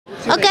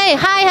Okay,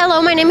 hi,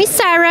 hello, my name is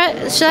Sarah.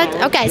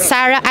 Okay,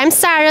 Sarah, I'm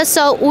Sarah.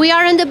 So we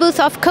are in the booth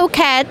of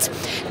Coquette.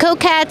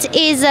 Coquette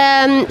is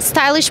a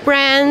stylish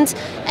brand.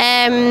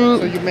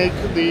 So you make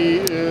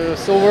the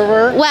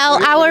silverware? Well,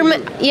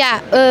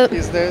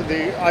 is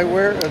the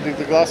eyewear,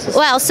 the glasses?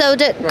 Well, so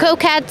the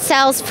Coquette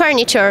sells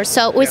furniture.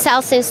 So we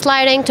sell things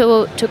sliding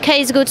to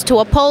case goods to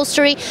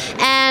upholstery.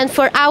 And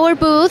for our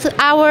booth,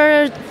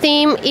 our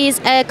theme is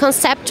a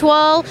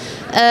conceptual,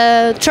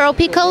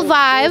 tropical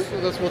vibe.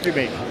 So that's what you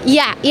make?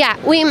 Yeah,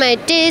 we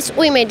made this,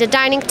 we made the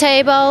dining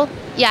table.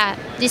 Yeah,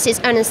 this is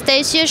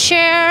Anastasia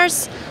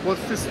chairs.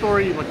 What's the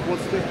story, like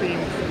what's the theme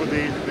for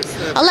this?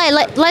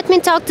 Let me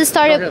talk the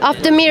story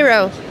of the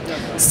mirror.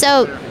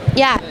 So,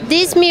 yeah,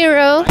 this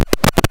mirror,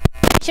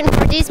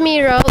 for this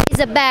mirror is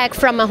a bag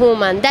from a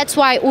woman. That's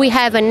why we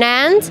have an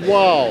hand.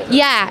 Wow.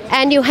 Yeah,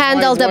 and you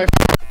handle the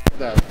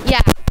bag.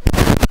 Yeah.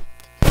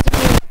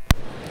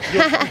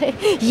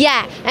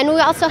 Yeah, and we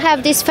also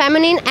have these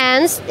feminine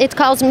ends. It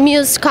calls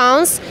muse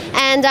cons,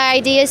 and the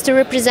idea is to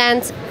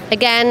represent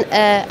again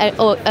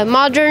a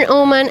modern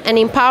woman, an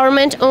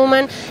empowerment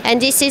woman,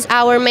 and this is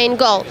our main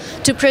goal: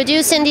 to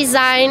produce and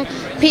design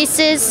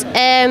pieces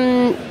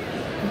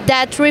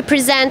that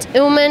represent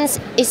women's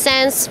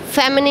essence,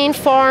 feminine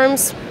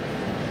forms,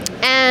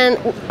 and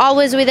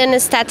always with an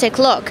aesthetic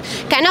look.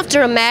 Kind of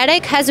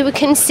dramatic, as we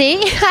can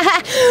see.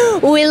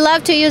 We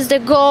love to use the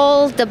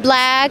gold, the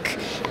black,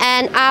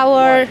 and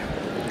our...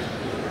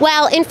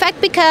 Well, in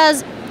fact,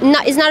 because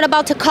it's not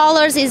about the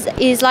colors,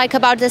 it's like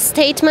about the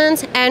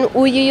statement, and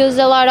we use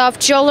a lot of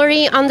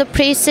jewelry on the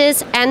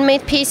pieces,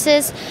 handmade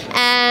pieces,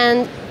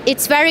 and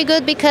it's very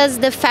good because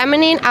the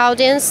feminine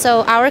audience,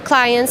 so our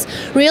clients,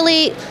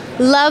 really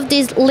love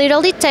these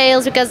little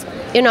details because,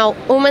 you know,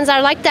 women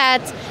are like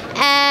that.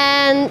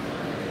 And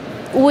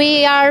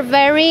we are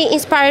very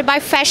inspired by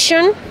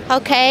fashion,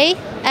 okay?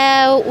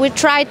 We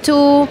try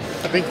to...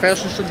 I think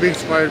fashion should be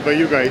inspired by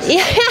you guys.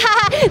 Yeah,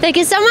 thank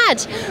you so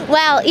much.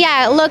 Well,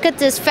 yeah, look at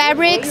these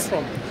fabrics. Where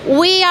are you from?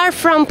 We are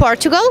from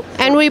Portugal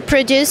and we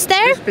produce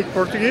there. You speak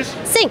Portuguese?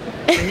 Sim.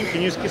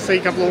 Can you say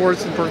a couple of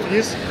words in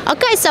Portuguese?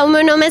 Ok, so o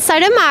meu nome é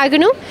Sara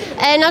Magno,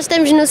 nós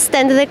estamos no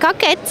stand da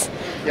Coquette.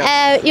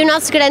 E o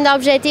nosso grande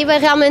objetivo é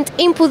realmente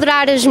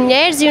empoderar as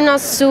mulheres e o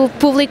nosso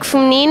público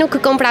feminino que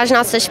compra as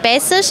nossas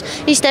peças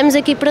e estamos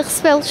aqui para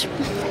recebê-los.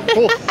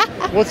 Cool.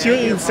 What's your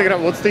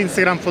Instagram? What's the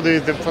Instagram for the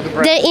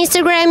brand? The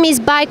Instagram is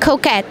by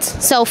Coquette,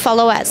 so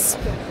follow us.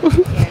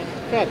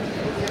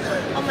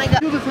 Oh my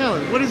God.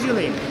 What is your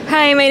name?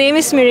 Hi, my name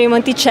is Mireille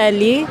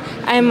Monticelli.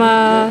 I'm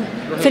a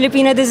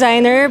Filipino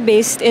designer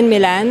based in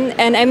Milan,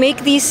 and I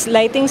make these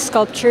lighting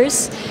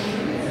sculptures.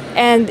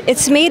 And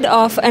it's made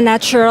of a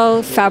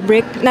natural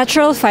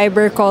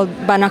fiber called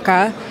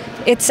banaca.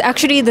 It's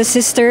actually the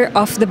sister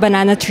of the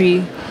banana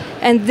tree.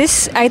 And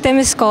this item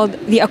is called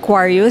the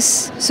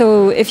Aquarius.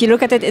 So if you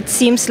look at it, it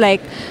seems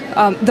like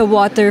the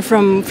water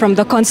from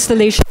the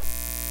constellation.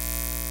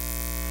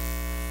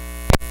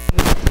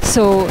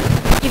 So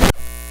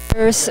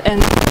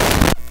and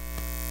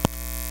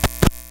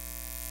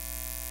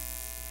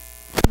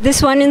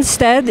this one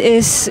instead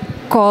is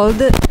called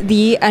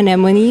the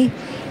anemone.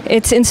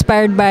 It's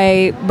inspired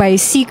by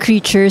sea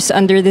creatures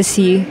under the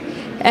sea.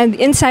 And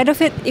inside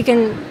of it, you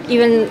can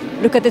even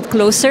look at it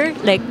closer.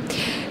 Like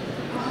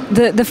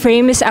the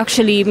frame is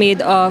actually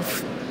made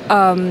of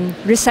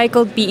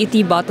recycled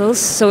PET bottles.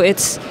 So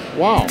it's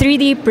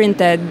 3D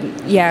printed.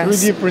 Yeah.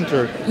 3D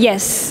printer.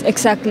 Yes,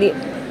 exactly.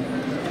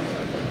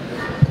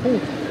 Cool.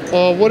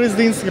 What is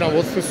the Instagram?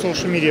 What's the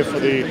social media for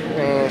the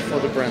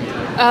brand?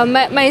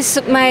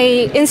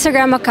 My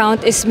Instagram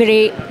account is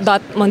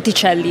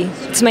mireille.monticelli.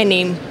 It's my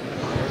name.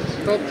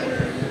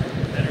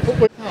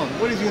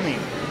 What is your name?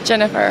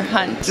 Jennifer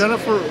Hunt.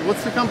 Jennifer,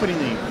 what's the company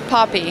name?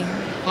 Poppy.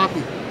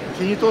 Poppy.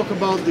 Can you talk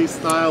about the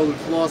style, the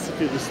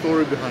philosophy, the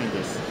story behind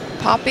this?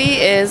 Poppy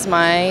is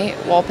my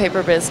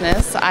wallpaper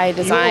business. I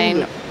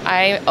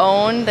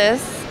own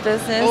this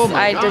business. Oh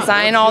my God,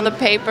 design all the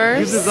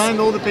papers. You designed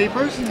all the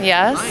papers?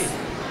 Yes. Nice.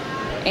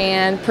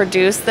 And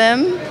produce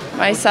them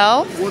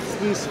myself. What's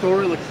the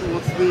story? Like,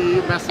 what's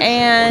the message?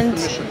 And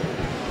what's the mission?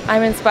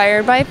 I'm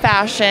inspired by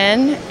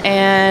fashion,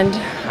 and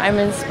I'm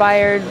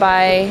inspired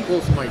by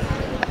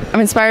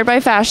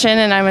fashion,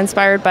 and I'm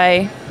inspired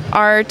by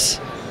art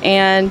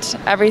and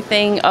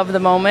everything of the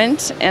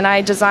moment. And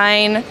I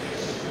design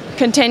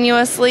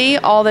continuously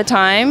all the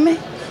time,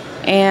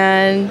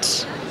 and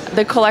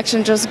the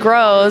collection just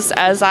grows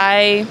as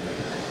I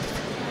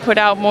put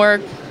out more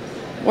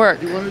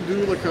work. You want to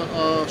do like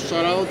a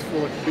shout out for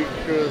like big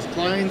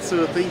clients?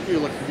 Thank you,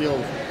 like, you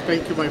know,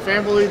 thank you my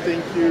family,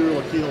 thank you,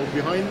 like, you know,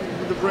 behind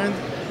the brand.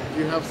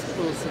 You have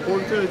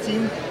support the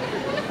team.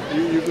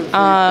 You could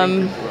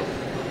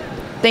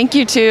thank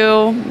you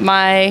to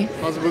my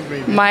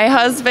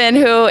husband,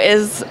 who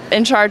is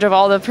in charge of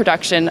all the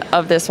production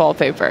of this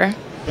wallpaper.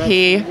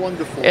 He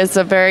is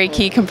a very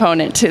key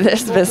component to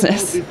this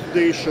business.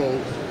 Today's show.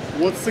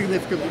 What's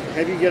significant?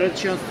 Have you got a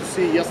chance to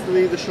see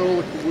yesterday the show?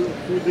 Like,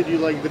 who did you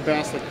like the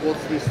best? Like,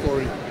 what's the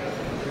story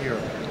here?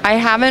 I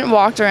haven't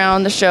walked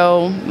around the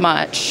show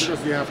much.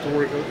 Because you have to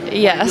work.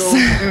 Yes.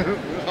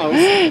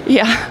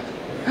 Yeah.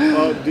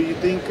 Do you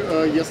think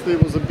yesterday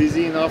was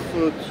busy enough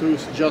to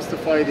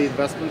justify the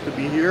investment to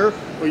be here,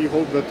 or you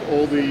hope that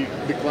all the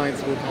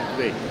clients will come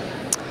today?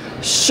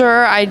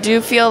 Sure, I do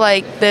feel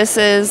like this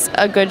is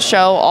a good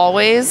show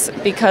always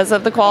because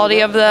of the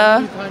quality of How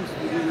the. many times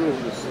did you do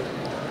this?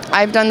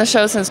 I've done the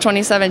show since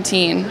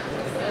 2017,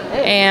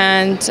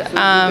 and So you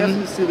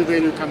definitely see the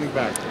value coming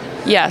back.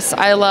 yes,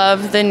 I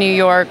love the New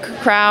York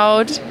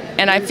crowd,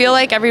 and I feel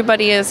like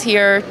everybody is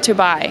here to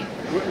buy.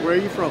 Where are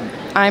you from?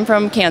 I'm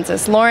from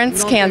Kansas,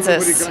 Lawrence, Not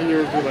Kansas. everybody got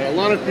here to buy. A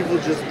lot of people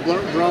just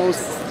browse,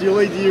 steal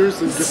ideas,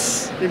 and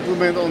just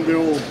implement on their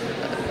own.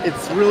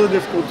 It's really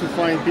difficult to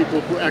find people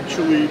who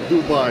actually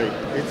do buy.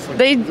 It's like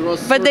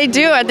But they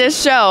do at this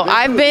show.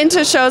 I've been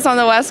to shows on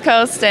the West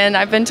Coast, and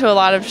I've been to a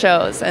lot of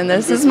shows, and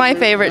this is my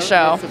favorite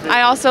show.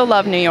 I also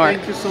love New York.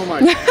 Thank you so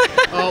much.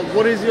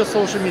 What is your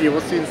social media?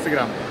 What's the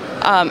Instagram?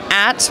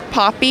 At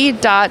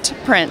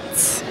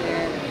poppy.prints.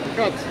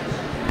 Cut.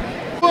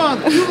 Come on,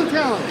 do the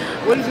talent.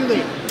 What is your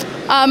name?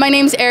 My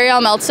name's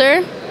Ariel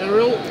Meltzer.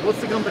 Ariel,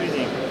 what's the company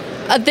name?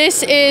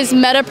 This is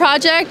Meta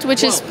Project,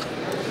 which is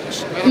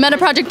Meta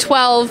Project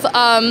 12.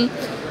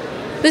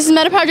 This is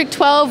Meta Project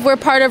 12. We're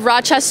part of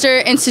Rochester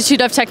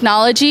Institute of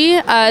Technology.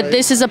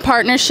 This is a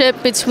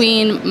partnership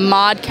between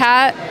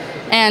ModCat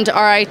and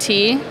RIT.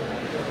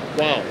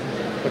 Wow.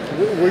 But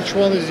which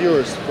one is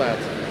yours, Flat?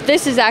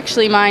 This is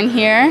actually mine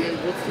here. And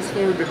what's the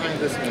story behind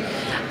this one?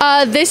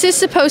 This is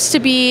supposed to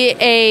be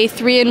a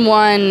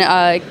 3-in-1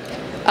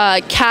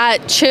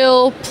 cat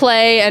chill,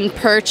 play, and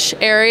perch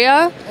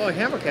area. Oh, I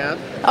have a cat.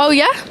 Oh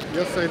yeah?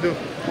 Yes, I do.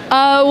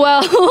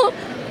 Well,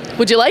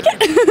 would you like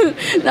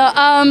it?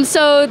 No,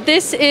 so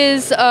this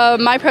is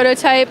my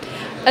prototype.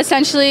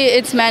 Essentially,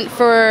 it's meant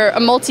for a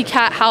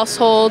multi-cat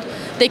household.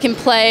 They can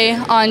play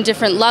on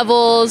different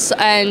levels,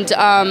 and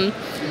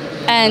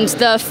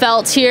the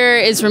felt here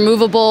is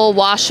removable,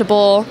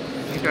 washable,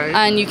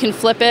 and you can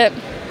flip it.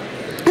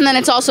 And then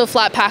it's also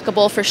flat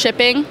packable for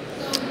shipping.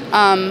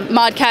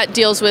 ModCat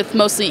deals with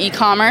mostly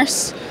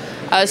e-commerce,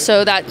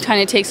 so that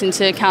kind of takes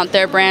into account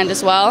their brand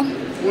as well.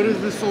 What is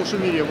the social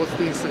media? What's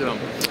the Instagram?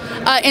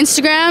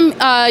 Instagram,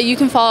 you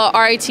can follow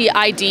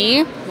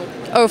RITID.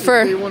 Oh,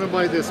 Do you want to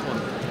buy this one?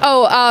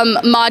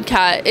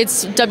 ModCat.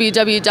 It's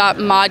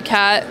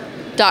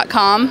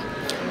www.modcat.com.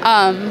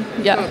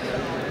 Yeah.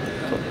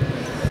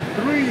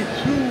 3, 2,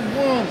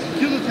 1.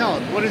 Cue the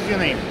talent. What is your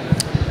name?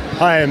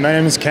 Hi, my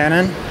name is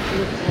Cannon.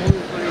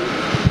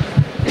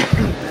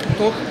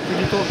 Can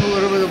you talk a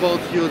little bit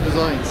about your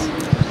designs?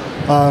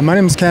 My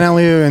name is Cannon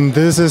Liu, and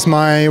this is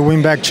my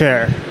wingback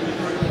chair.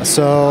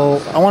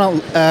 So I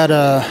want to add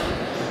a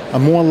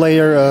more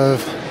layer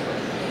of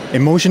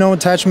emotional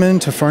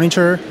attachment to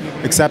furniture,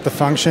 except the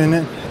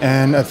function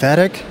and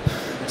aesthetic.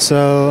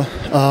 So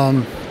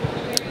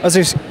as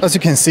you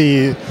can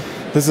see,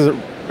 this is a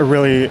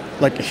really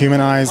like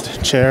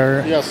humanized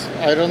chair. Yes,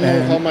 I don't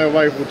know how my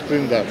wife would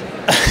clean that.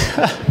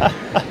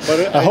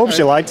 But I hope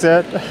she likes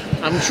it.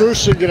 I'm sure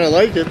she's gonna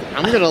like it.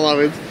 I'm gonna love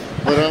it.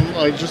 But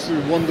I just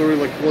wonder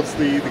like what's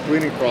the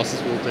cleaning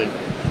process will take.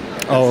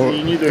 Oh,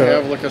 you need to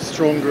have like a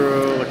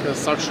stronger like a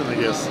suction, I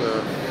guess,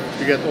 to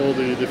get all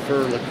the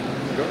fur like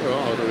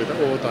out of it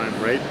all the time,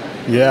 right?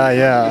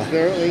 Yeah.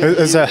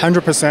 It's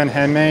 100%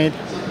 handmade,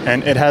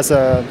 and it has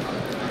a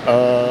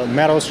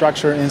metal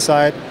structure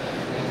inside.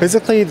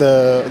 Basically,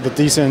 the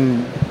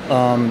decent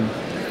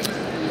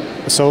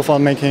sofa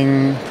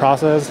making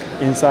process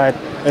inside.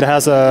 It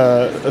has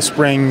a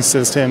spring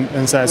system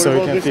inside, so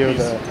you can feel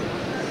the.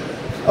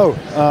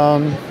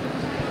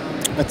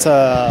 It's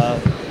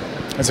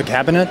a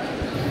cabinet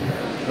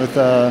with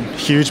a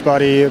huge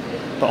body,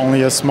 but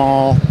only a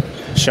small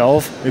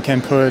shelf. You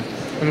can put.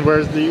 And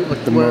where's the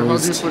like the where?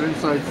 most. How do you put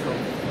inside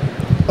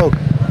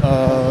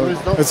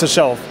stuff? It's a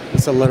shelf.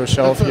 It's a little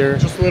shelf here.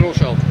 Just a little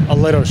shelf. A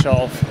little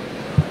shelf.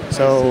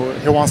 So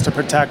he wants to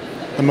protect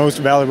the most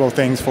valuable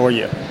things for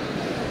you.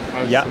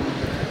 Yeah.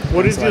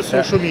 What is your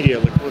social media?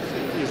 Like, what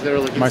is there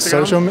like? My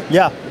Instagram?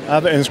 I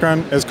have an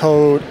Instagram. It's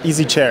called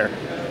Easy Chair.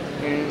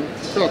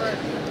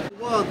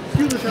 Well,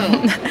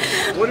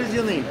 what is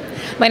your name?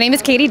 My name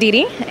is Katie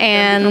Didi,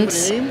 and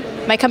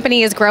my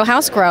company is Grow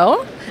House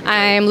Grow.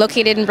 I'm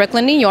located in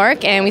Brooklyn, New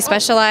York, and we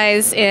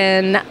specialize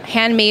in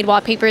handmade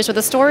wallpapers with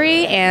a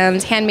story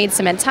and handmade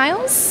cement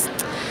tiles.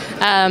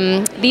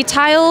 The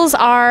tiles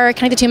are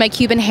connected to my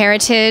Cuban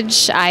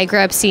heritage. I grew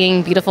up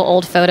seeing beautiful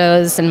old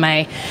photos in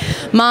my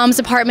mom's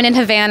apartment in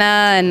Havana,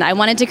 and I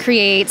wanted to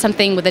create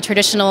something with a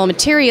traditional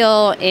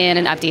material in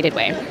an updated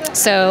way.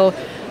 So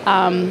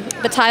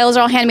the tiles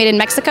are all handmade in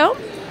Mexico.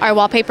 Our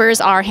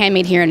wallpapers are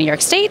handmade here in New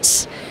York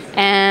State,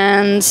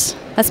 and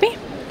that's me.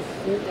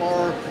 Who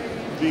are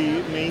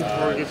the main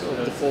targets of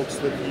the folks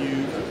that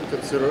you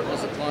consider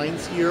as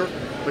clients here?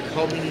 Like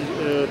how many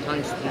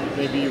times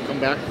maybe you come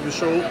back to the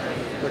show?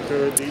 Like,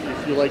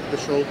 if you like the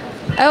show?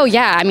 Oh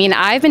yeah, I mean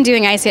I've been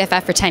doing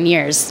ICFF for 10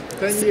 years.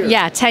 10 years?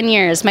 Yeah, 10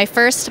 years. My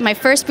first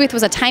booth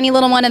was a tiny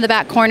little one in the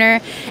back corner,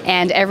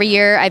 and every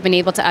year I've been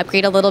able to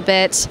upgrade a little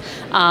bit.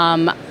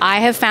 I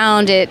have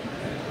found it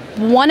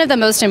one of the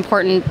most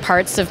important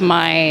parts of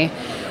my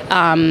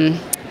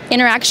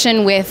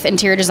interaction with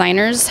interior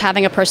designers,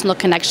 having a personal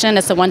connection.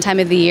 It's the one time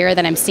of the year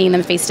that I'm seeing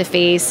them face to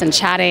face and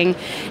chatting,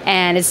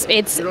 and it's.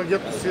 You don't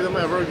get to see them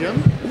ever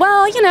again?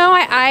 Well, you know,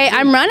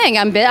 I'm running,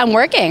 I'm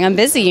working, I'm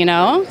busy, you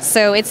know.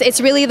 So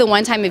it's really the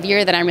one time of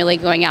year that I'm really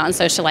going out and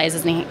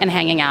socializing and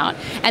hanging out.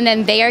 And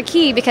then they are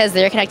key because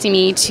they're connecting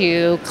me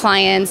to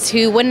clients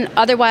who wouldn't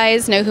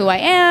otherwise know who I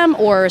am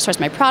or source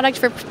my product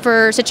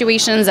for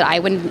situations that I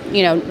wouldn't,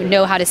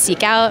 know how to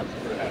seek out.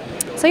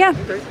 So yeah,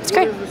 it's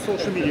great. What is the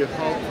social media?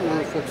 How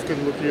folks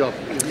can look you up?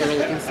 Is there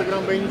like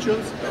Instagram by any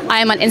chance? I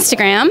am on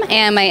Instagram,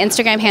 and my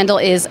Instagram handle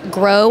is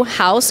Grow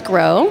House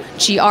Grow,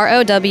 GROWHOUSE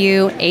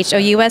GROW.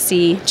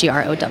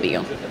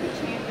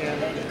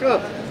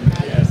 Good.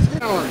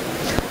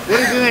 What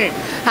is your name?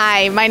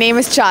 Hi, my name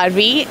is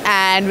Charvi,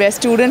 and we're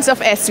students of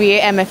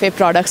SVA MFA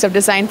Products of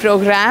Design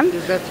program.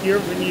 Is that here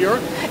in New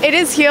York? It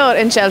is here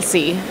in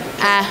Chelsea.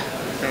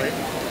 Okay.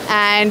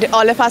 And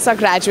all of us are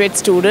graduate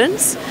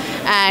students.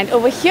 And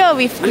over here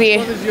we've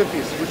created... Which one is your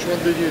piece? Which one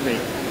did you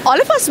make? All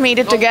of us made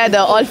it together.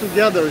 All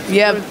together? It's a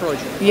joint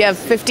project. Yeah,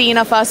 15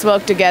 of us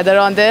worked together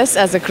on this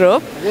as a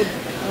group. What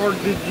part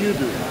did you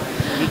do?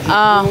 Did you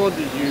draw?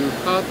 Did you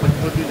cut?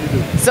 What did you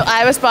do? So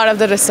I was part of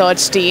the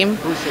research team.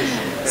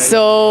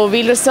 So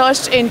we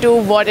researched into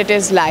what it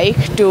is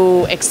like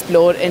to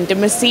explore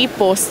intimacy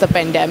post the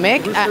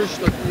pandemic. Research,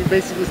 like you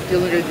basically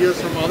stealing ideas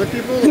from other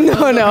people?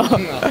 No.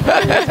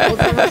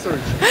 What's the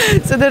research?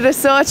 So the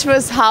research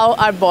was how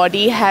our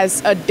body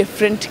has a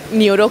different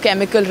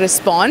neurochemical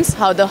response,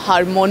 how the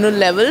hormonal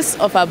levels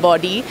of our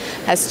body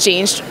has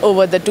changed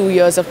over the 2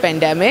 years of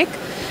pandemic,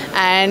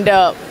 and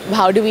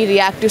how do we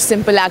react to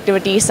simple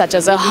activities such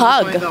as a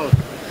hug.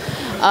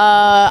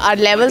 Our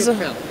levels of...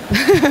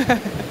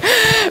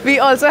 We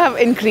also have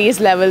increased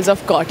levels of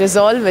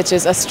cortisol, which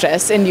is a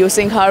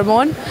stress-inducing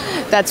hormone.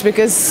 That's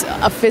because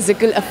of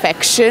physical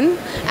affection,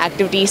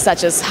 activities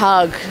such as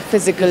hug,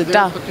 physical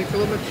touch.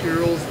 Particular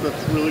materials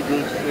that's really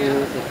good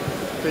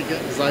for taking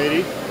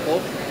anxiety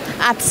off?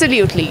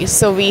 Absolutely.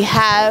 So we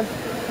have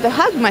the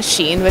hug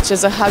machine, which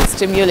is a hug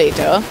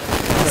stimulator.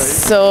 Okay.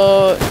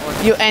 So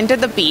you enter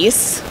the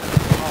piece.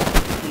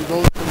 You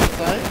go from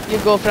inside? You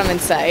go from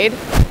inside.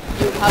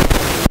 You hug the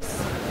piece.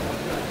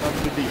 Hug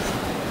the piece.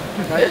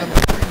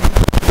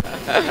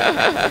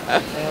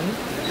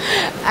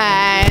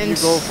 And you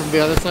go from the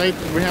other side.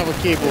 We have a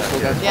cable, so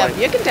that's fine. Yeah,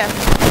 you can tell.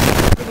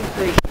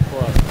 Demonstration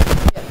for us.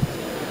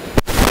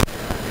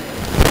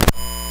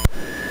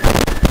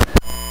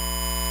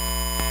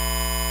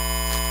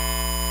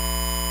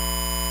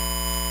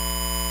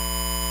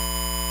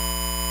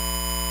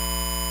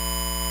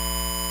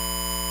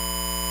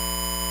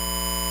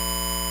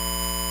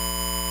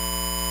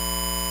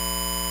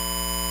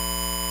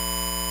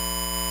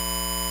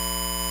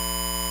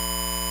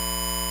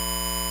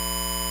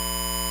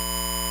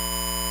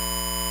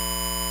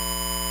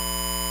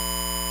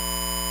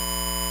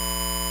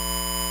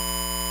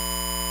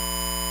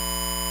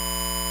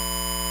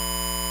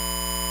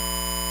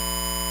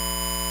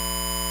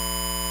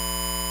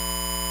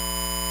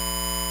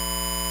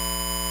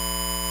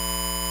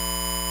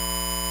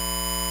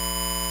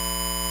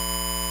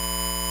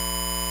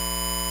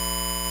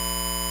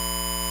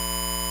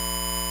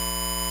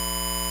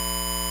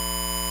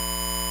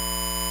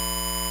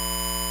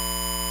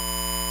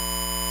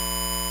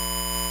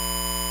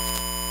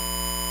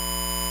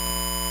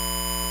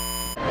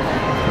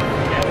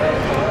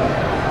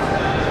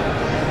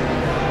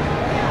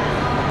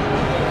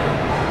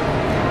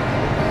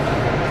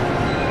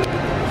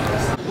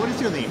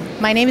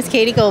 My name is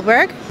Katie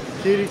Goldberg.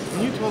 Katie,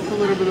 can you talk a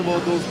little bit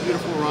about those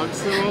beautiful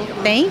rugs they're all?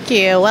 Thank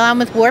you. Well, I'm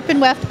with Warp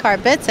and Weft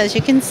Carpets, as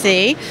you can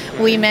see.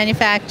 We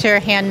manufacture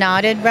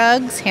hand-knotted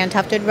rugs,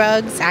 hand-tufted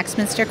rugs,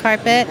 Axminster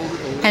carpet,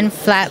 and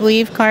flat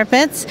weave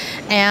carpets.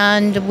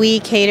 And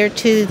we cater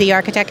to the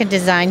architect and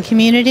design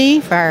community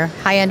for our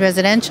high-end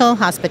residential,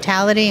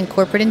 hospitality, and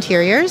corporate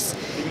interiors.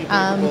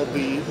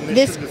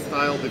 This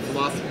style, the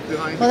philosophy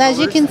behind well, as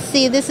you can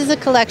see, this is a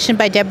collection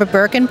by Deborah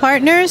Burke and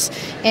Partners,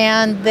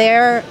 and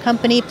their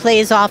company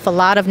plays off a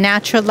lot of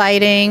natural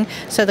lighting,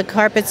 so the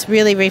carpets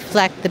really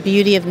reflect the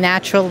beauty of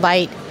natural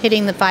light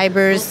hitting the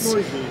fibers.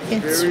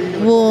 It's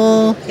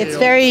wool. It's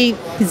very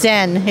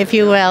zen, if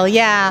you will,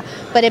 yeah.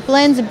 But it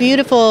blends a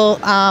beautiful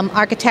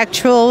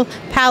architectural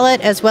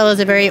palette as well as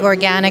a very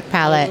organic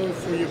palette.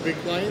 For your big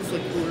clients,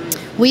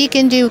 we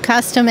can do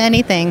custom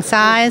anything,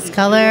 size,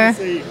 color.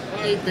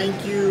 Hi,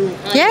 thank you.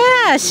 Hi.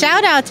 Yeah,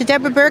 shout out to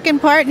Deborah Burke and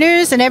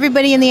Partners and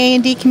everybody in the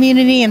A&D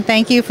community, and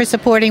thank you for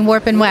supporting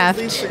Warp and Weft.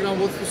 Instagram,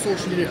 what's the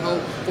social media? How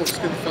folks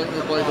can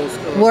buy those?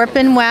 Warp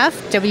and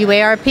Weft,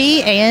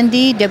 W-A-R-P,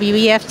 A-N-D,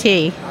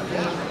 W-E-F-T.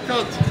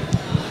 Cut.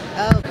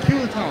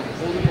 Kill Town,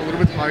 hold it a little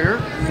bit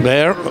higher.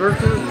 There.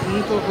 Roberto, can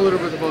you talk a little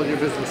bit about your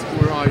business?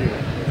 Where are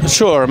you?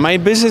 Sure. My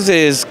business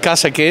is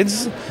Casa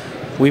Kids.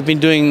 We've been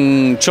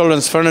doing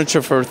children's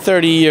furniture for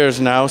 30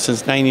 years now,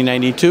 since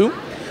 1992.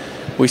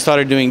 We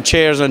started doing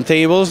chairs and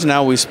tables.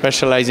 Now we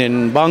specialize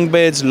in bunk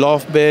beds,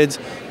 loft beds,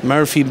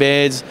 Murphy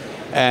beds,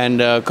 and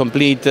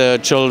complete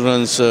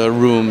children's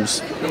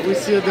rooms. Can we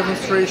see a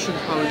demonstration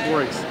how it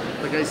works?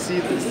 Like I see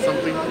there's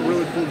something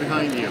really cool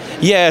behind you.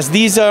 Yes,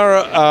 these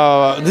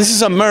are. This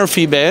is a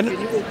Murphy bed. Can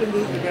you open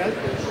the bed?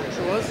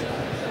 Show us.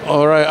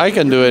 All right, I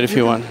can do it if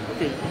you want.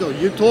 Okay, no,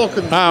 you talk.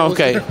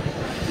 Okay.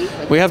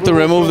 We have to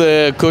remove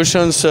the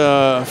cushions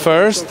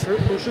first. So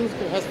cushions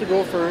has to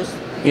go first.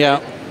 Yeah,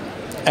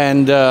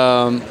 and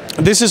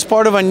this is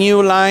part of a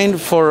new line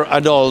for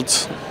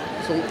adults.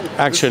 So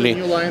actually,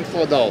 this is a new line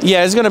for adults.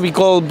 Yeah, it's going to be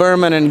called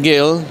Gurman and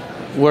Gill.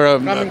 We're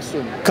coming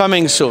soon.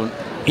 Coming soon.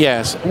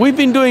 Yes, we've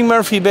been doing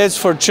Murphy beds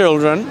for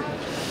children,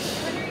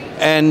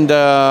 and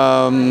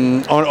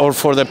or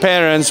for the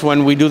parents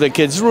when we do the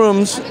kids'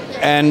 rooms,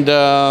 and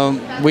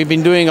we've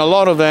been doing a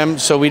lot of them.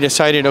 So we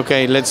decided,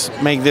 okay, let's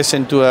make this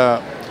into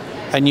a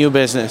new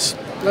business.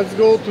 Let's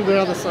go to the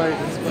other side.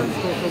 Let's talk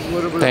a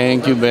little bit.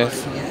 Thank you, Beth.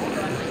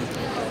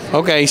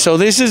 Okay, so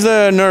this is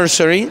the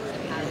nursery.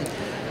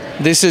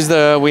 This is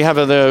we have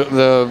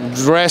the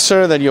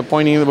dresser that you're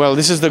pointing. Well,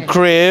 this is the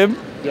crib.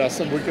 Yeah,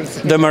 so we can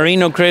see. The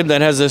merino crib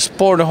that has a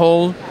sport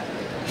hole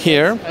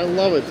here. I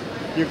love it.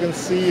 You can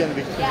see and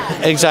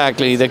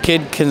exactly. The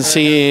kid can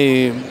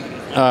see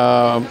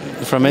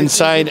from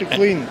inside. It's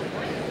clean.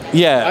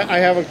 Yeah. I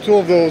have two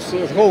of those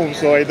at home,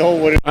 so I know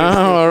what it is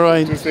all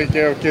right. to take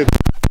care of kids.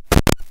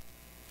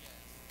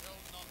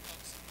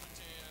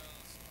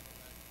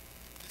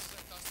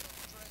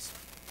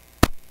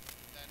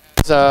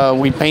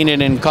 We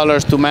painted in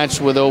colors to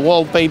match with the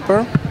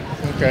wallpaper.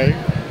 Okay.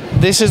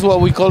 This is what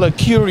we call a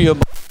curio.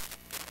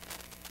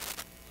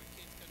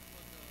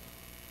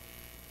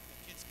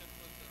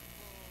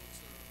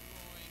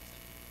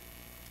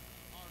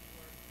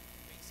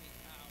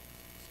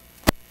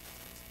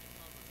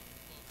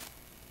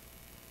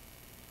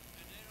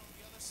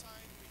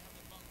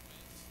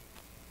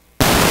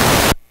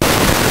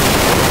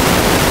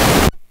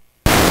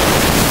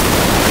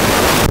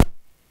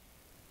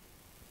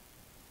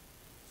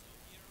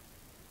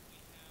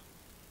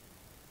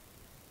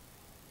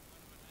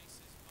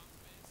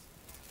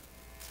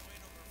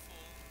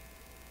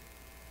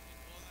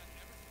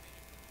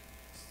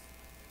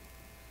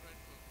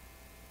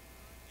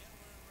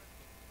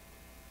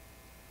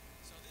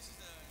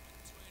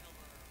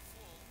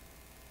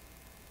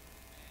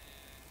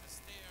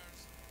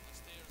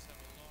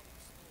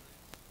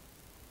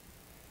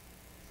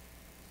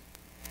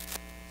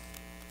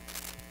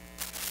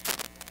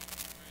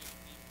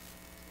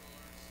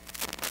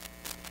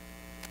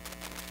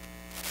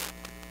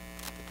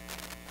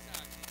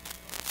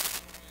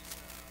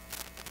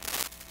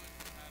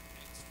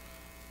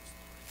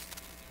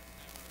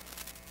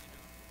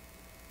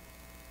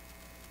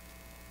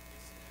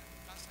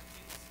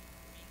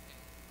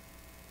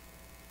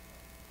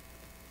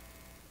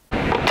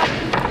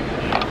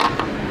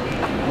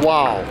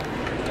 Wow.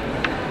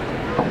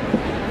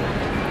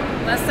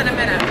 Less than a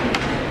minute.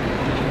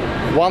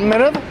 1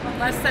 minute?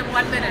 Less than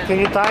 1 minute. Can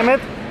you time it?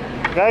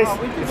 Guys,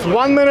 it's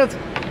 1 minute.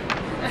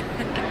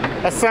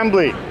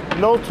 Assembly.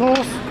 No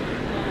tools,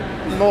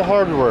 no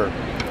hardware.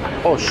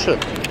 Oh shit.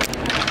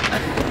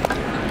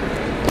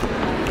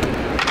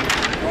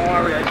 Don't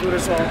worry, I do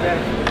this all day.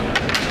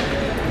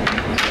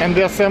 And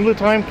the assembly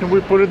time, can we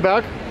put it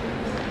back?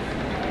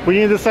 We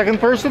need a second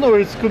person, or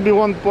it could be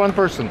one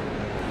person?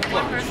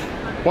 One person.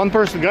 One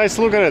person. Guys,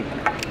 look at it.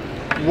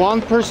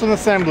 One person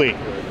assembly.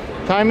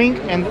 Timing,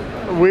 and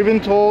we've been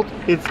told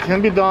it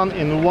can be done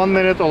in 1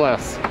 minute or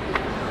less.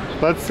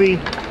 Let's see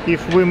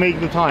if we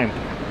make the time.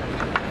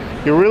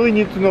 You really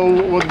need to know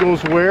what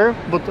goes where,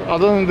 but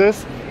other than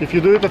this, if you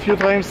do it a few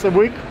times a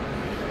week,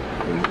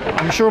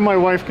 I'm sure my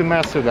wife can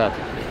master that.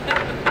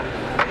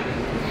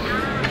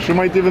 She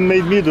might even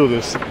make me do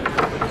this.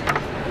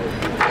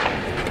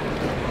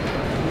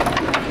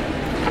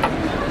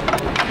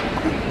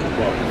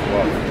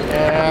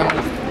 And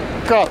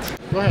cut.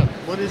 Go ahead.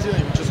 What is your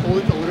name? Just hold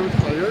it a little bit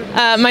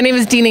higher. My name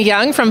is Dina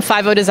Young from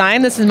 50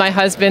 This is my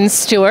husband,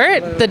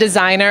 Stuart, the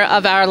designer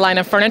of our line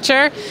of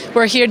furniture.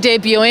 We're here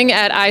debuting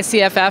at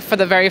ICFF for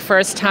the very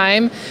first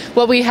time.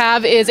 What we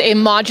have is a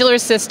modular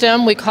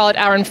system. We call it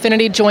our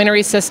Infinity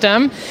Joinery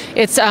System.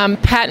 It's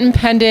patent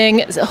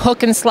pending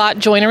hook and slot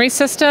joinery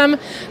system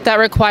that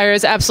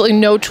requires absolutely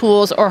no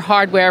tools or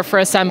hardware for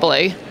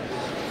assembly.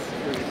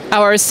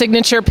 Our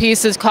signature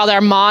piece is called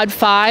our Mod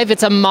 5.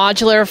 It's a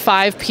modular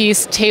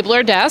 5-piece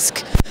tabler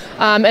desk.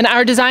 And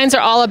our designs are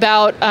all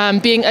about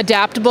being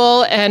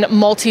adaptable and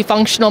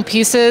multifunctional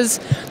pieces.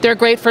 They're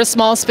great for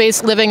small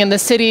space living in the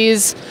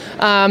cities.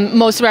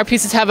 Most of our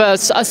pieces have a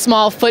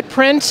small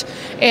footprint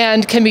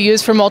and can be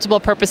used for multiple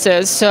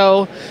purposes.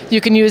 So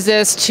you can use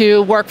this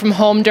to work from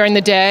home during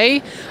the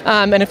day.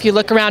 And if you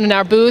look around in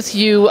our booth,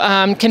 you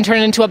can turn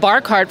it into a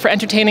bar cart for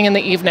entertaining in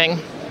the evening.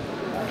 Who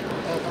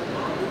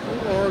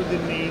are the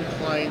main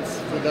clients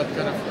for that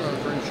kind of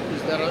furniture?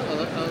 Is that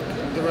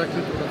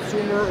directly to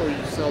consumer, or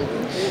you sell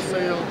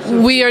wholesale?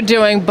 We are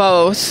doing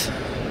both.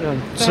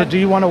 So do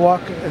you want to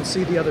walk and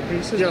see the other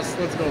pieces? Yes,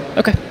 let's go.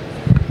 Okay.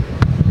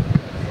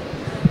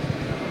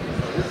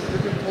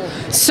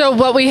 So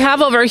what we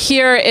have over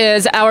here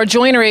is our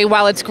joinery.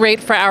 While it's great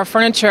for our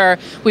furniture,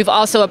 we've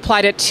also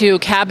applied it to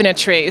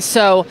cabinetry.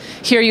 So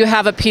here you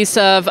have a piece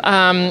of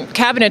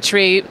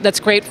cabinetry that's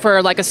great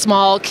for like a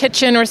small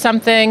kitchen or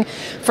something,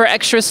 for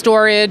extra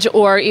storage,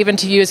 or even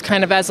to use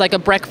kind of as like a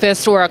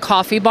breakfast or a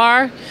coffee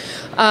bar.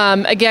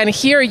 Again,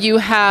 here you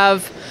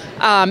have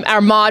our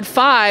Mod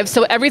 5.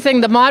 So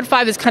everything, the Mod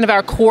 5 is kind of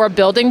our core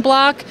building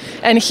block.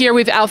 And here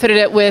we've outfitted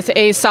it with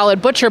a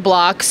solid butcher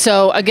block.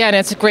 So again,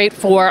 it's great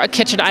for a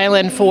kitchen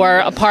island for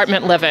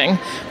apartment living,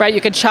 right?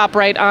 You could chop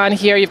right on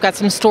here. You've got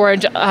some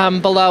storage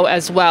below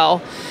as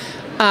well.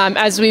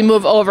 As we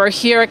move over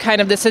here,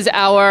 kind of this is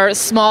our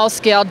small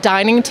scale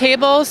dining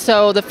table.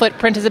 So the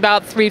footprint is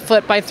about 3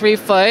 foot by 3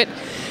 foot.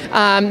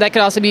 That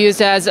could also be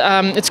used as,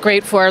 it's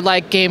great for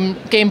like game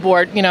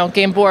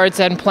boards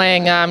and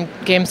playing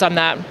games on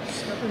that.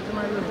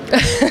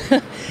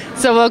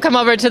 So we'll come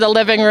over to the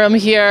living room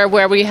here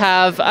where we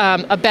have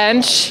a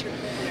bench,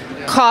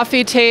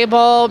 coffee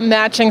table,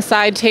 matching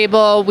side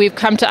table. We've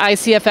come to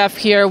ICFF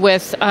here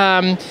with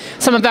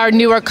some of our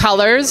newer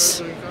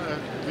colors.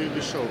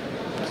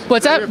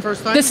 What's that?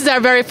 This is our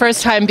very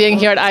first time being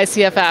here at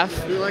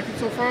ICFF. Do you like it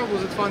so far?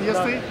 Was it fun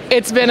yesterday?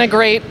 It's been a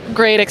great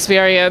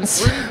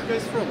experience. Where are you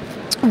guys from?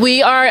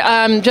 We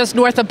are just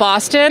north of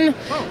Boston,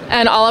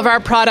 and all of our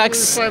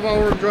products.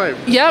 5-hour drive.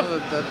 Yep.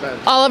 Not that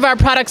bad. All of our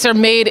products are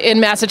made in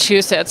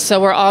Massachusetts,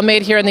 so we're all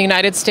made here in the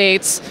United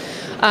States.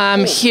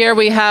 Here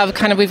we have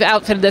we've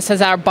outfitted this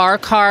as our bar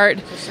cart.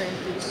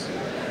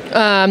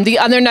 The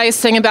other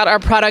nice thing about our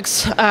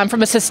products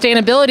from a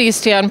sustainability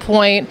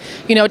standpoint,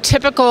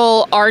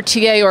 typical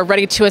RTA or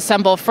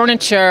ready-to-assemble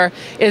furniture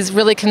is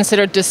really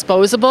considered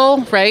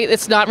disposable, right?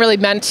 It's not really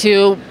meant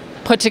to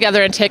put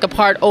together and take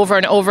apart over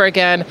and over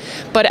again.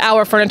 But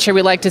our furniture,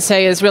 we like to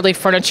say, is really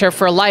furniture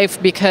for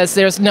life because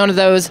there's none of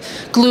those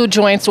glue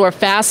joints or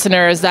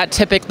fasteners that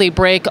typically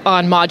break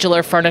on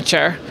modular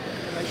furniture.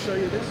 Can I show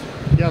you this?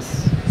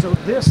 Yes. So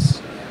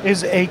this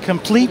is a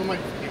complete... I'll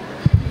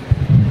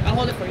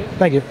hold it for you.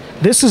 Thank you.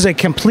 This is a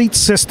complete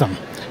system,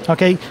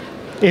 okay?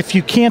 If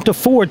you can't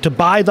afford to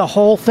buy the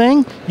whole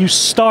thing, you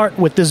start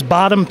with this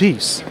bottom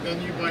piece.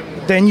 Then you buy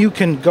more. Then you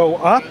can go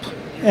up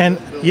and,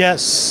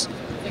 yes.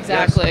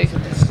 Exactly.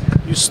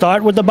 You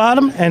start with the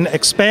bottom and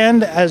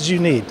expand as you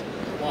need.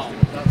 Wow,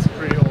 that's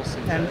pretty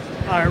awesome. And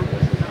our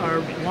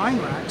wine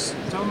racks,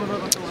 tell them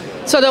about the wine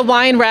racks. So the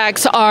wine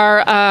racks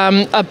are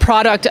a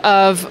product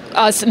of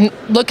us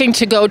looking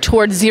to go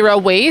towards zero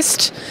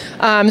waste.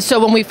 So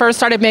when we first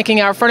started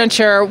making our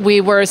furniture, we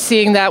were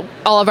seeing that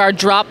all of our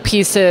drop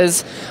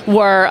pieces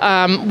were,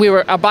 our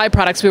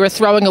byproducts, we were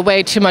throwing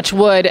away too much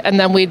wood, and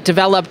then we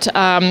developed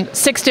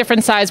 6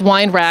 different size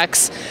wine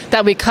racks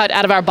that we cut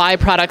out of our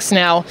byproducts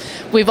now.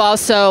 We've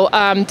also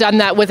done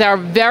that with our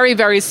very,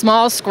 very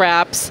small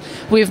scraps.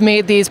 We've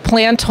made these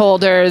plant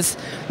holders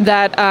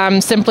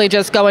that simply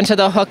just go into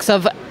the hooks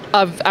of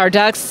our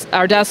desks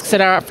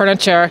and our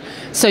furniture,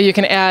 so you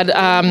can add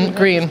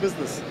green.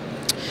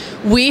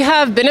 We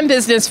have been in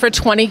business for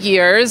 20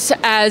 years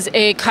as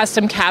a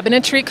custom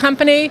cabinetry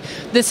company.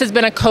 This has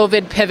been a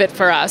COVID pivot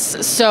for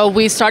us. So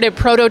we started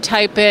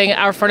prototyping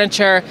our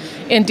furniture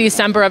in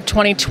December of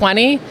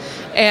 2020.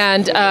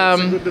 And it's a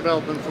good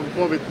development from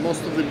COVID.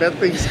 Most of the bad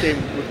things came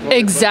with COVID.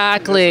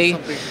 Exactly.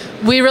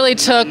 We really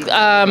took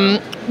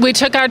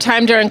our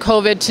time during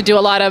COVID to do a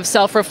lot of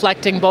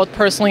self-reflecting, both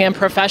personally and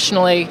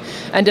professionally,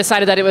 and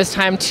decided that it was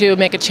time to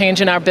make a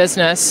change in our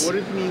business. What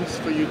it means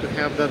for you to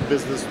have that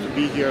business, to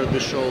be here at the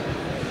show,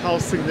 how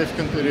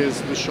significant it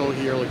is, the show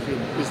here? Like,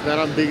 is that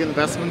a big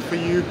investment for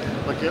you?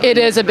 It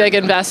is a big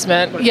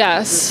investment,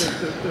 yes. The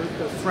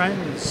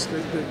friends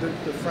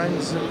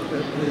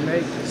that we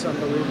make is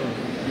unbelievable.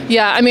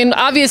 Yeah, I mean,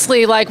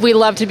 obviously, we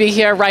love to be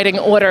here writing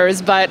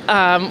orders, but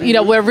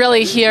we're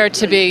really here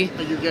to be.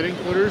 Are you getting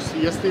orders?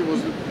 Yesterday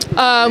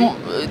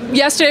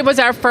was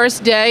our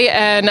first day,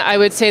 and I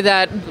would say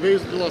that today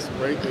is the last,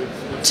 right?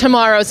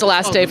 Tomorrow's the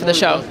last day for the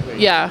show.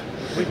 Yeah.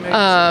 We made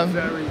some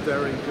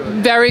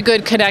very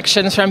good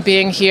connections from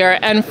being here,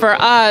 and for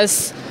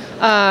us,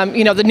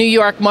 the New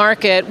York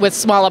market with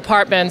small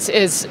apartments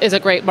is a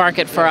great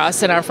market for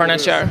us and our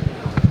furniture.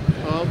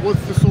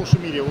 What's the social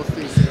media? What's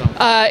the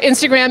Instagram?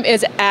 Instagram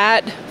is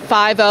at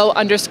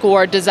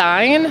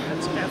 50_design.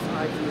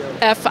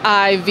 That's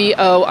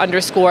FIVO.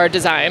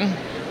 FIVO_design.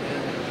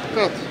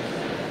 Good.